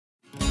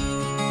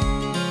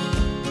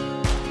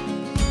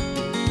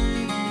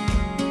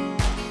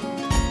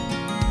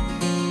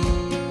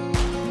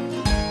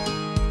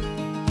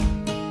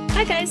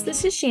Hi guys,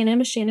 this is Shannon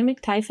with Shannon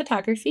McTighe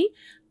Photography.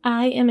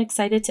 I am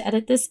excited to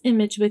edit this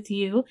image with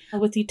you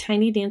with the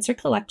Tiny Dancer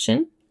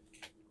collection.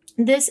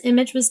 This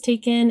image was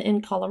taken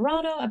in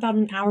Colorado about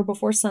an hour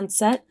before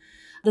sunset.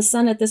 The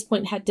sun at this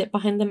point had dipped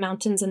behind the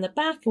mountains in the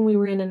back and we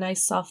were in a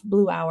nice soft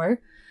blue hour.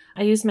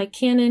 I used my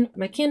Canon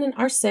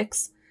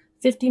R6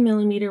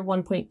 50mm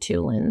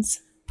 1.2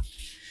 lens.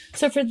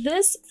 So for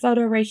this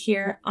photo right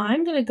here,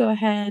 I'm going to go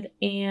ahead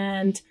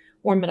and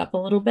warm it up a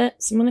little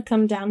bit. So I'm going to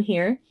come down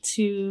here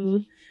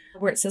to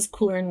where it says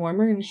cooler and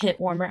warmer and hit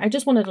warmer. I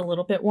just want it a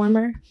little bit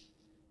warmer.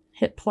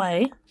 Hit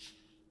play.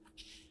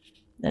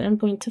 Then I'm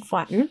going to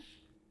flatten.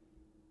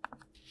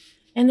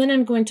 And then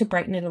I'm going to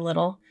brighten it a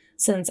little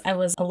since I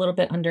was a little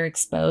bit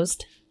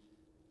underexposed.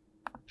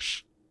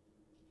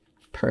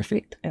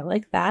 Perfect. I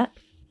like that.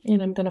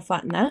 And I'm going to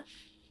flatten that.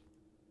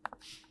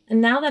 And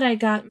now that I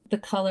got the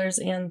colors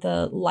and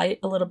the light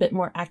a little bit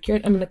more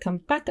accurate, I'm going to come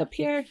back up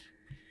here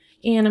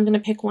and I'm going to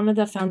pick one of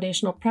the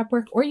foundational prep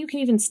work, or you can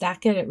even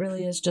stack it. It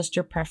really is just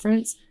your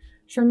preference.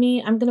 For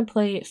me, I'm going to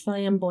play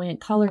Flamboyant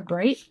Color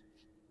Bright.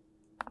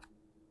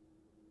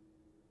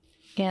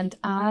 And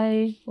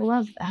I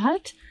love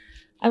that.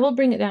 I will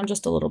bring it down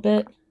just a little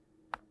bit.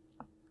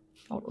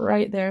 Oh,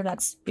 right there,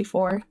 that's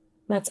before,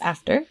 that's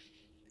after.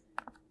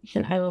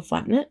 And I will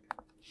flatten it.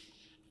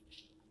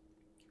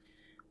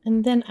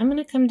 And then I'm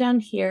going to come down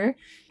here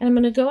and I'm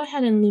going to go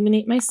ahead and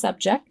illuminate my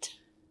subject.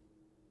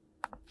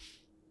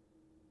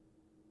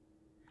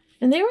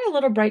 And they were a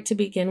little bright to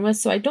begin with,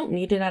 so I don't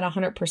need it at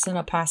 100%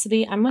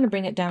 opacity. I'm going to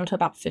bring it down to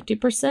about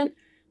 50%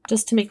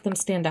 just to make them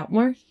stand out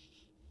more.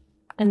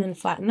 And then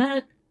flatten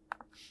that.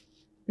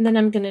 And then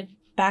I'm going to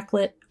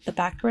backlit the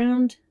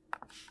background.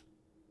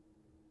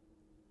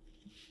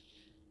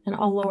 And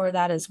I'll lower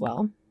that as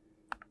well.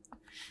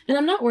 And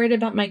I'm not worried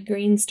about my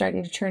green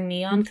starting to turn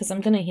neon because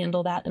I'm going to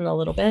handle that in a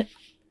little bit.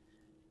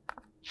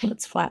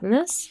 Let's flatten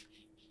this.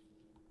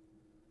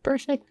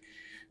 Perfect.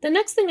 The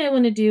next thing I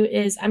want to do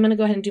is I'm going to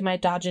go ahead and do my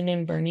dodging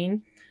and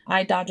burning.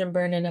 I dodge and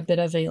burn in a bit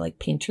of a like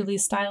painterly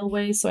style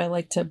way, so I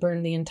like to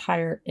burn the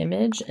entire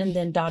image and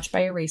then dodge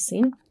by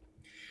erasing.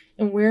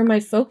 And where my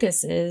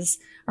focus is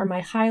are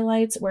my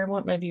highlights, where I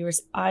want my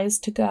viewers' eyes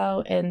to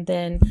go, and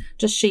then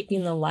just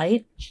shaping the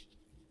light.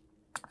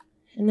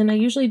 And then I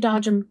usually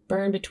dodge and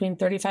burn between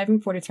 35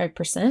 and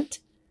 45%.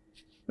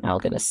 I'll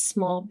get a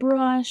small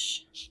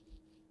brush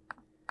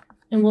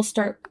and we'll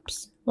start,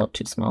 oops, a little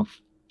too small.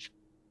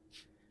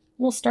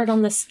 We'll start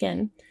on the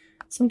skin.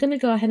 So I'm going to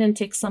go ahead and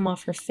take some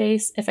off her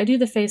face. If I do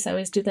the face, I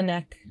always do the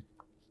neck.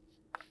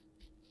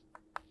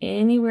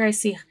 Anywhere I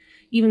see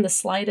even the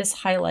slightest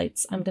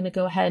highlights, I'm going to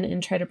go ahead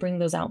and try to bring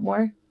those out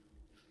more.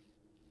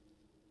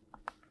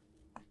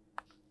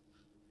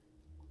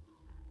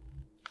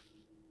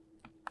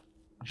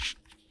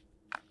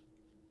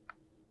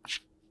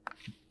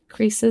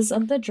 Creases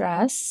of the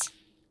dress.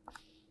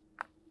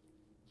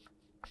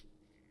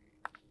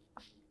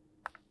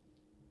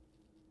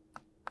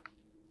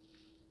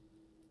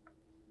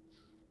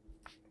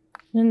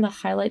 And the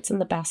highlights in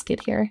the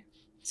basket here,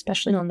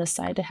 especially on this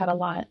side, I had a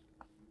lot.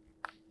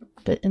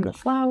 But in the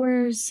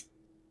flowers.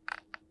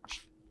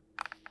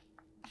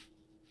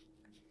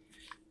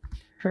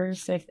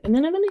 Perfect. And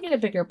then I'm going to get a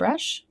bigger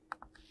brush.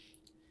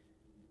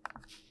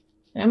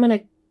 And I'm going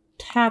to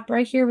tap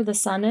right here where the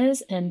sun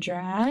is and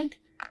drag.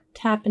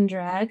 Tap and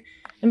drag.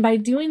 And by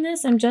doing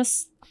this, I'm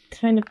just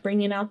kind of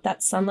bringing out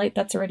that sunlight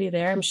that's already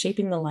there. I'm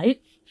shaping the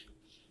light.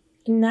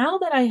 And now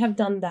that I have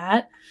done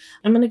that,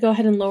 I'm going to go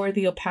ahead and lower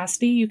the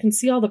opacity. You can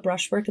see all the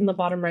brushwork in the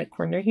bottom right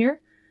corner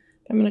here.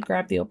 I'm going to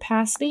grab the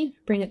opacity,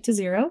 bring it to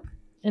 0,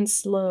 and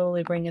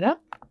slowly bring it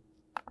up.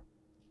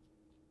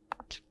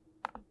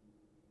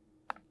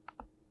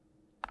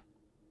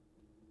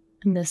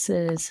 And this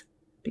is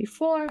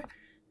before.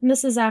 And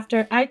this is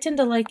after. I tend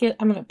to like it,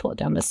 I'm going to pull it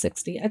down to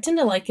 60. I tend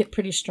to like it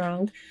pretty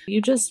strong.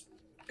 You just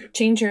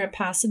change your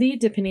opacity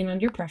depending on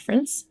your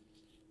preference.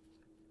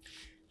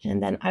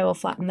 And then I will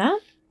flatten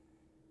that.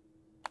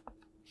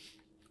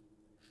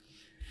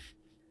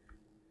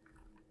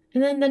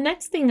 And then the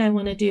next thing I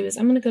want to do is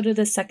I'm going to go to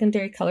the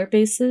secondary color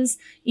bases.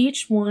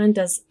 Each one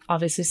does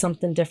obviously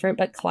something different,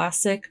 but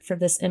classic for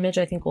this image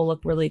I think will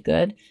look really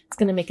good. It's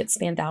going to make it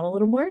stand out a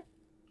little more,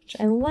 which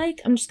I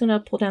like. I'm just going to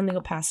pull down the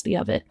opacity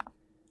of it.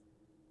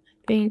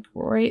 I think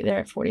right there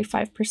at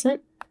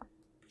 45%.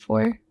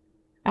 Before,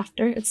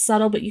 after. It's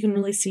subtle, but you can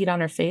really see it on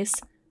her face.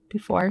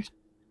 Before,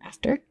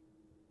 after.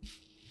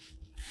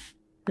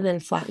 And then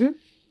flatten.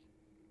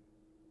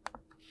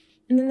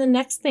 And then the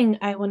next thing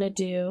I want to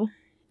do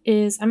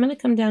is I'm going to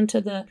come down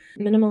to the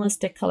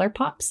minimalistic color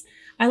pops.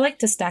 I like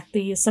to stack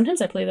these.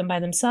 Sometimes I play them by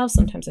themselves.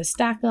 Sometimes I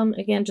stack them.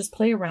 Again, just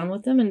play around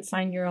with them and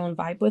find your own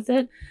vibe with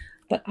it.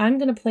 But I'm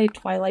going to play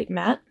Twilight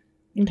Matte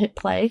and hit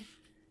play.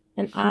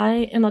 And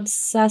I am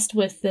obsessed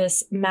with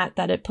this matte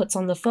that it puts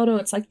on the photo.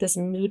 It's like this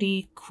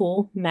moody,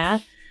 cool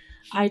matte.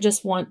 I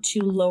just want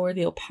to lower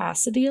the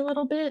opacity a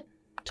little bit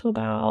to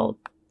about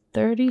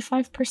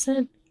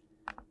 35%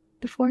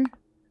 before,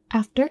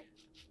 after.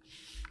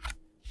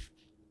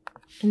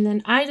 And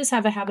then I just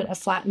have a habit of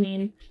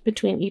flattening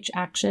between each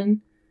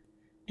action.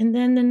 And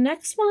then the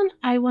next one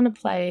I want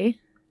to play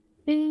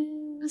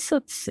is,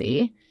 let's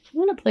see, I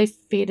want to play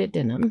Faded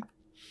Denim.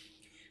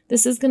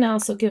 This is going to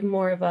also give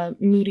more of a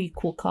moody,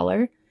 cool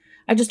color.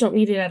 I just don't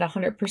need it at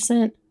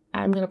 100%.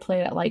 I'm going to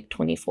play it at like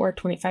 24,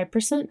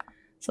 25%.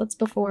 So that's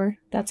before,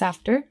 that's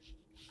after.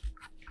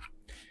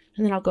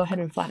 And then I'll go ahead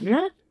and flatten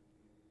that.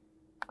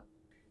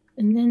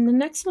 And then the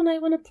next one I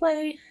want to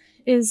play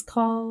is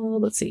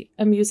called, let's see,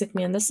 A Music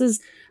Man. This is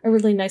a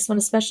really nice one,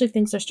 especially if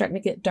things are starting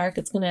to get dark.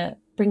 It's going to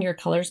bring your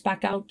colors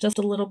back out just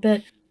a little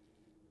bit.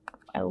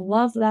 I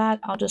love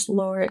that. I'll just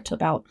lower it to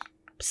about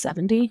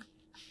 70.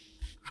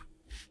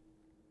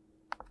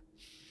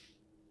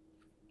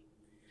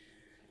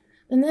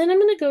 And then I'm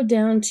going to go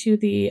down to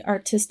the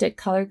artistic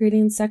color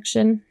grading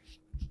section.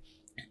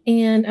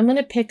 And I'm going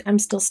to pick I'm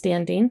Still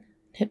Standing,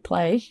 hit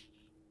play.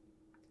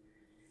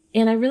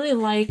 And I really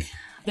like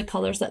the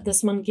colors that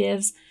this one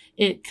gives.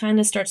 It kind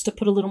of starts to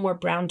put a little more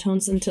brown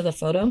tones into the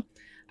photo.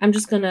 I'm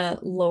just going to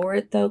lower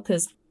it though,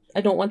 because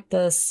I don't want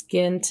the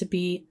skin to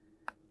be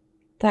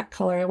that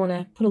color. I want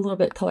to put a little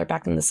bit of color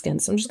back in the skin.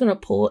 So I'm just going to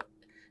pull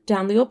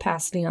down the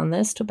opacity on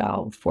this to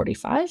about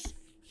 45.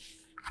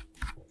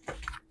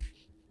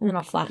 And then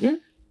I'll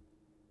flatten.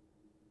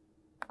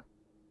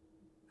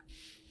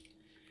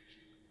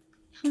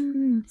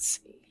 Let's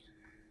see.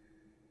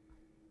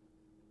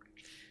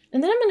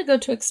 And then I'm going to go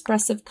to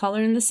expressive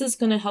color, and this is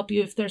going to help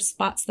you if there's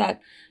spots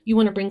that you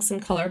want to bring some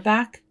color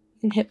back.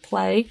 You can hit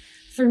play.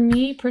 For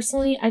me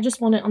personally, I just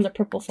want it on the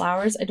purple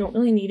flowers. I don't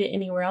really need it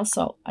anywhere else,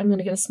 so I'm going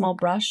to get a small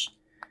brush.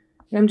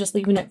 And I'm just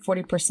leaving it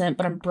 40%,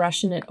 but I'm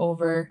brushing it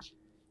over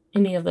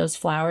any of those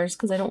flowers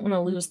because I don't want to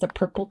lose the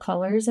purple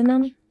colors in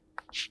them.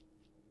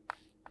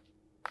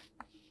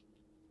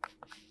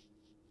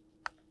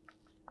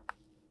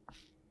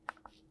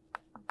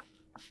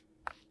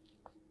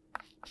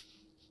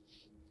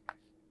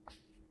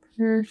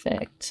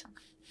 Perfect.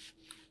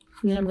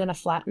 And then I'm going to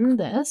flatten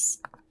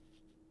this.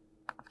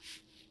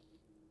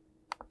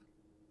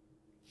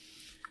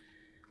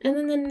 And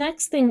then the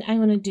next thing I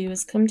want to do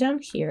is come down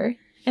here,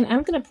 and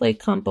I'm going to play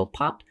Combo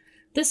Pop.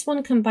 This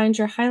one combines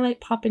your highlight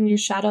pop and your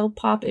shadow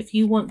pop if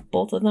you want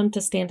both of them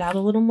to stand out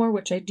a little more,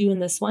 which I do in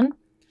this one.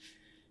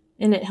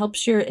 And it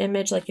helps your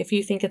image, like if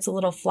you think it's a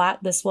little flat,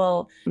 this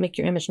will make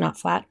your image not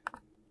flat.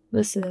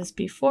 This is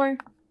before,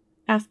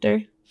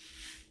 after.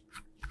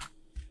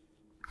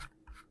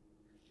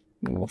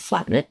 And we'll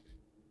flatten it.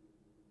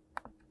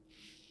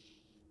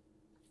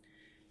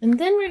 And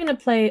then we're going to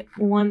play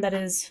one that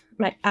is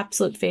my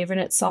absolute favorite.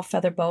 It's Soft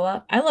Feather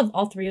Boa. I love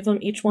all three of them.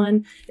 Each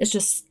one is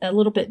just a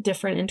little bit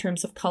different in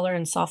terms of color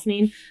and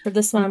softening. For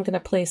this one, I'm going to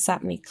play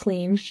Satiny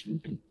Clean.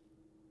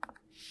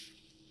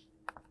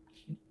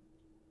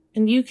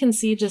 And you can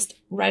see just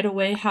right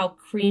away how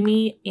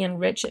creamy and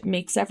rich it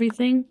makes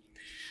everything.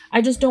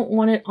 I just don't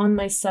want it on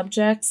my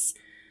subjects.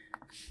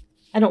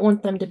 I don't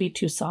want them to be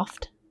too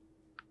soft.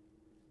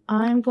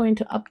 I'm going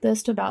to up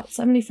this to about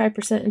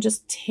 75% and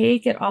just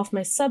take it off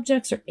my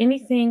subjects or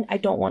anything I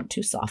don't want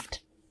too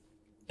soft.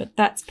 But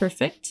that's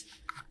perfect.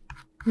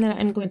 And then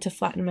I'm going to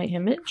flatten my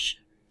image.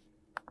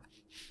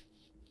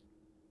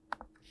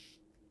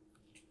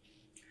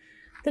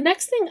 The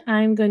next thing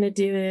I'm going to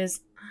do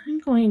is I'm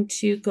going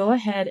to go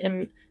ahead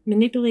and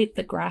manipulate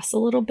the grass a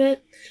little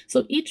bit.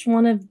 So each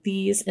one of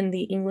these in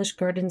the English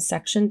garden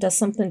section does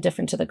something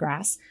different to the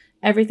grass.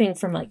 Everything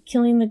from like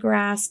killing the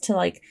grass to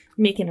like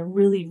making a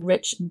really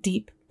rich,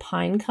 deep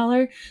pine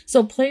color.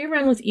 So play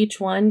around with each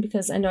one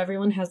because I know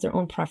everyone has their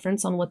own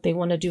preference on what they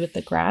want to do with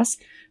the grass.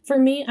 For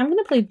me, I'm going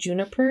to play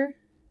Juniper.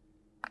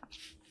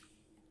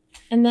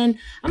 And then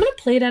I'm going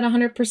to play it at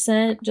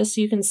 100% just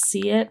so you can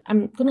see it.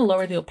 I'm going to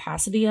lower the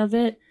opacity of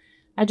it.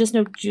 I just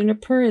know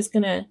Juniper is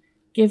going to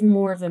give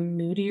more of a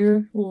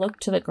moodier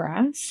look to the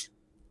grass.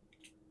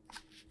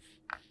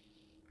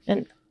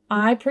 And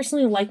I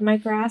personally like my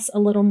grass a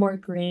little more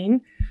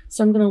green,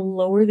 so I'm going to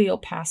lower the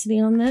opacity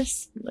on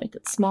this, make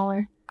it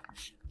smaller.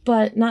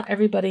 But not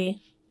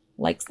everybody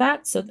likes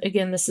that, so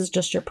again, this is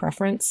just your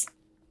preference.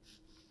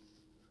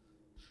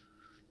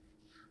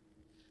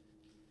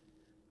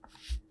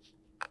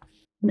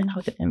 And then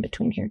hook it in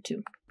between here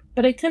too.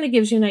 But it kind of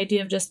gives you an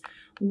idea of just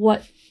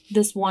what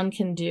this one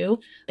can do.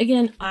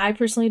 Again, I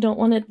personally don't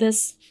want it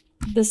this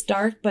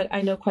dark, but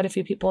I know quite a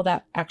few people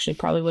that actually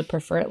probably would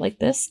prefer it like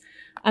this.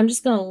 I'm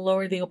just going to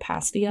lower the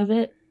opacity of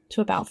it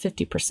to about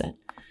 50%.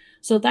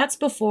 So that's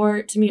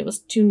before. To me, it was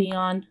too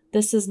neon.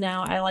 This is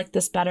now, I like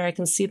this better. I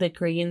can see the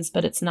greens,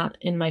 but it's not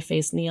in my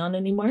face neon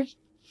anymore.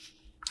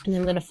 And then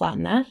I'm going to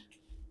flatten that.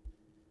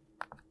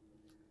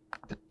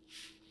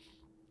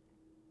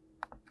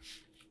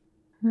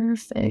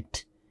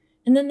 Perfect.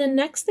 And then the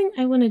next thing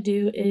I want to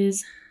do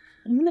is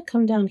I'm going to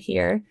come down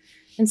here.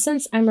 And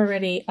since I'm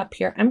already up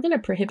here, I'm going to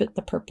prohibit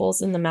the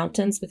purples in the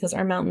mountains because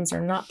our mountains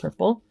are not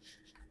purple.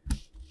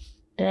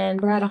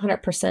 And we're at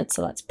 100%,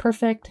 so that's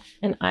perfect.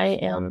 And I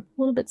am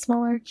a little bit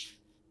smaller.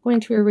 Going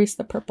to erase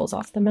the purples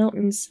off the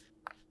mountains.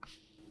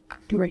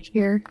 Right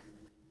here.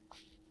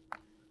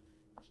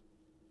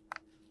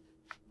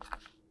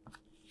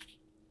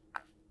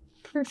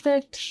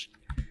 Perfect.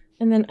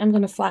 And then I'm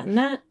going to flatten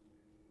that.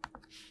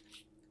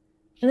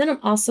 And then I'm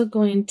also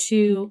going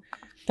to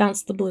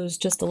bounce the blues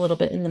just a little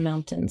bit in the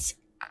mountains.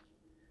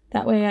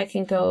 That way I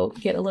can go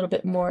get a little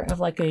bit more of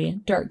like a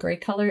dark gray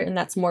color, and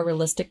that's more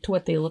realistic to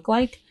what they look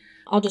like.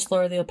 I'll just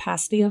lower the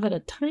opacity of it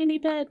a tiny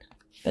bit,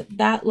 but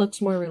that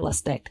looks more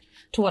realistic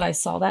to what I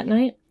saw that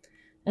night.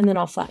 And then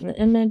I'll flatten the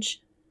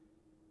image.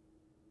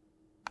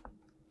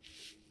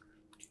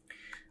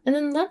 And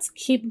then let's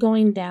keep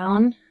going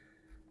down.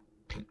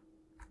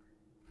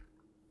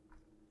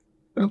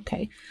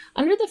 Okay,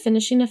 under the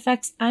finishing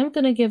effects, I'm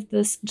going to give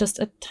this just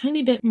a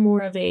tiny bit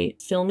more of a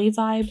filmy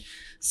vibe.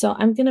 So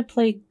I'm going to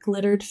play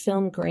Glittered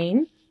Film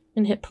Grain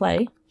and hit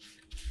play.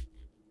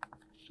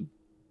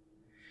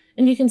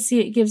 And you can see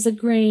it gives a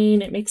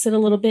grain, it makes it a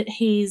little bit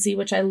hazy,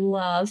 which I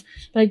love,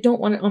 but I don't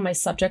want it on my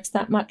subjects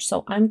that much.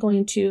 So I'm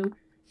going to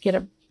get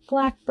a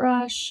black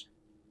brush,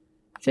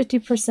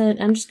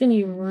 50%. I'm just going to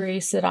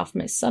erase it off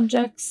my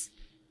subjects.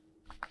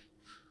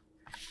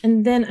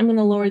 And then I'm going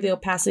to lower the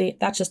opacity.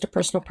 That's just a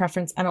personal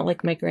preference. I don't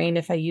like my grain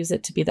if I use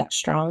it to be that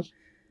strong.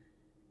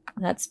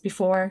 That's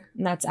before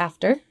and that's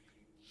after.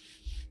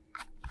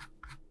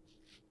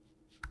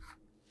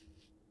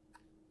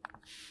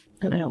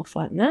 And I'll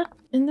flatten that.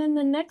 And then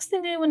the next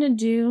thing I want to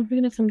do, we're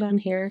going to come down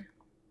here.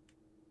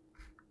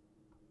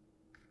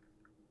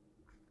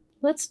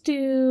 Let's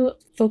do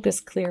focus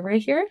clear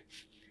right here.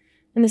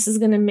 And this is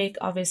going to make,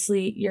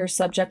 obviously, your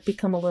subject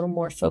become a little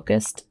more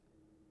focused.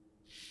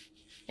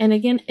 And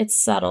again, it's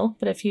subtle,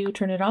 but if you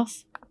turn it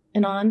off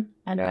and on,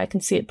 I know I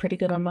can see it pretty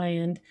good on my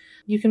end.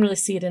 You can really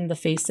see it in the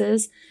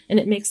faces, and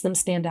it makes them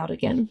stand out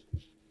again.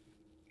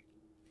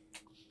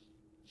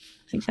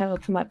 I think I will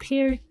come up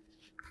here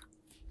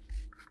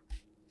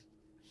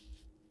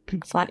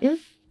and flatten.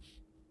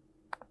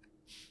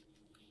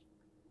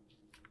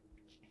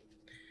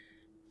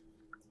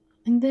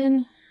 And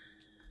then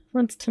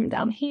let's come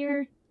down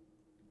here.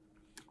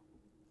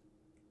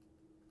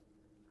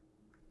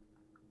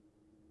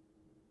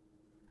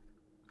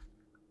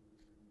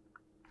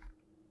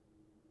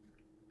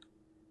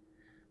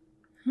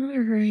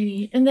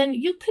 Alrighty, and then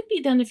you could be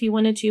done if you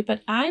wanted to,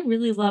 but I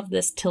really love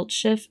this tilt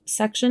shift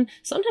section.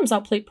 Sometimes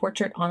I'll play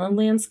portrait on a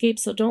landscape,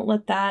 so don't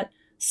let that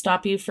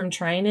stop you from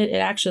trying it. It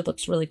actually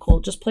looks really cool.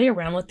 Just play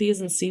around with these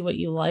and see what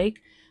you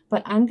like.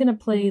 But I'm going to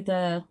play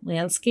the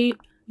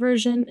landscape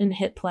version and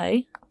hit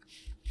play.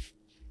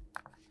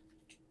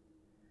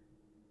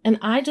 And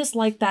I just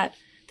like that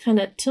kind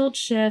of tilt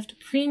shift,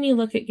 creamy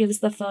look it gives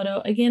the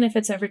photo. Again, if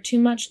it's ever too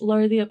much,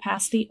 lower the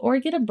opacity or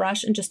get a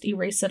brush and just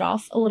erase it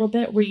off a little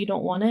bit where you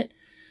don't want it.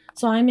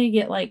 So I may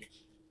get like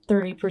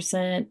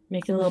 30%,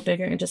 make it a little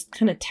bigger and just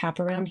kind of tap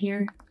around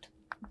here.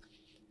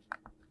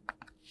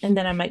 And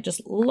then I might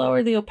just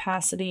lower the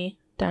opacity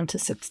down to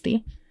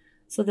 60.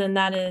 So then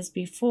that is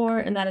before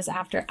and that is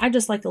after. I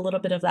just like a little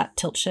bit of that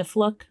tilt shift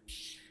look.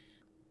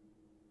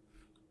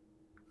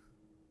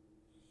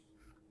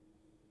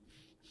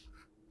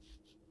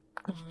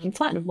 And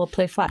flatten, we'll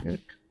play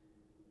flatten.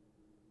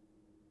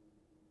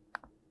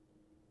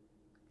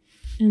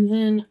 And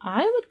then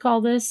I would call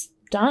this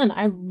done.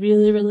 I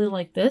really, really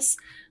like this.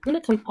 I'm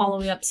going to come all the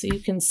way up so you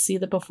can see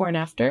the before and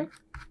after.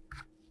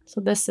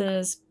 So this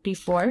is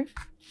before,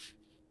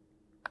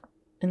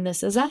 and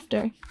this is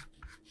after.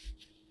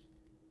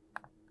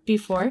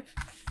 Before,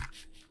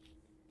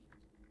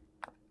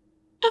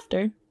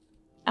 after.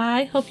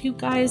 I hope you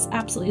guys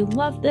absolutely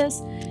love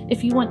this.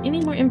 If you want any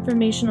more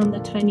information on the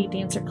Tiny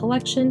Dancer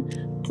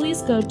collection,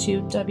 please go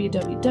to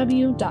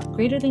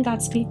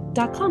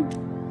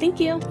www.greaterthangodspeak.com.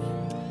 Thank you.